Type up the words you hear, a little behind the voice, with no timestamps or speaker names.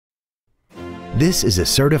This is a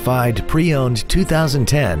certified pre-owned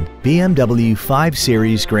 2010 BMW 5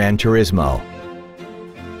 Series Gran Turismo.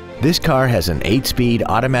 This car has an 8-speed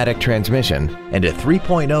automatic transmission and a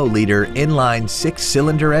 3.0-liter inline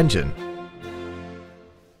 6-cylinder engine.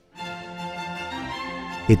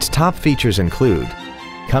 Its top features include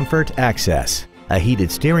comfort access, a heated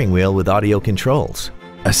steering wheel with audio controls,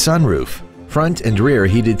 a sunroof, front and rear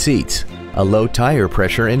heated seats, a low tire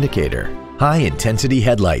pressure indicator, high-intensity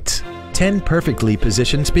headlights, 10 perfectly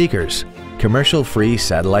positioned speakers, commercial-free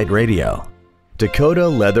satellite radio, Dakota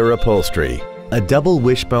leather upholstery, a double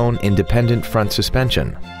wishbone independent front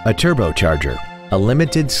suspension, a turbocharger, a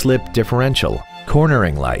limited slip differential,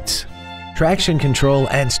 cornering lights, traction control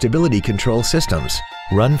and stability control systems,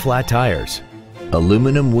 run flat tires,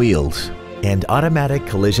 aluminum wheels, and automatic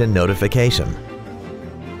collision notification.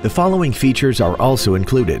 The following features are also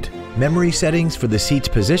included: memory settings for the seat's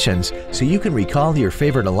positions so you can recall your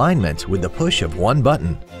favorite alignments with the push of one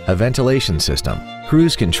button, a ventilation system,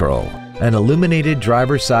 cruise control, an illuminated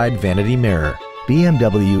driver's side vanity mirror,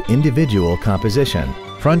 BMW individual composition,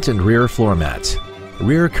 front and rear floor mats,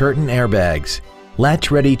 rear curtain airbags,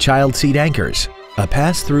 latch-ready child seat anchors, a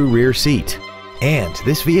pass-through rear seat, and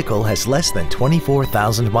this vehicle has less than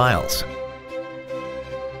 24,000 miles.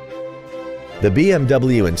 The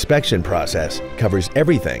BMW inspection process covers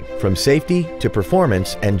everything from safety to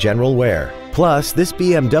performance and general wear. Plus, this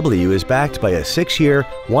BMW is backed by a 6-year,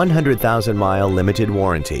 100,000-mile limited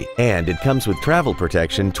warranty, and it comes with travel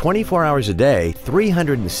protection 24 hours a day,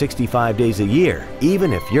 365 days a year,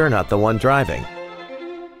 even if you're not the one driving.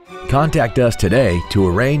 Contact us today to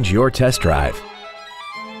arrange your test drive.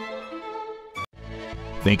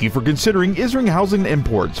 Thank you for considering Isringhausen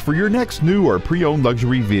Imports for your next new or pre-owned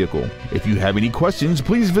luxury vehicle. If you have any questions,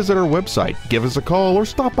 please visit our website, give us a call, or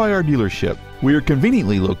stop by our dealership. We are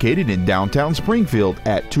conveniently located in downtown Springfield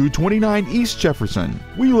at 229 East Jefferson.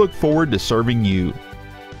 We look forward to serving you.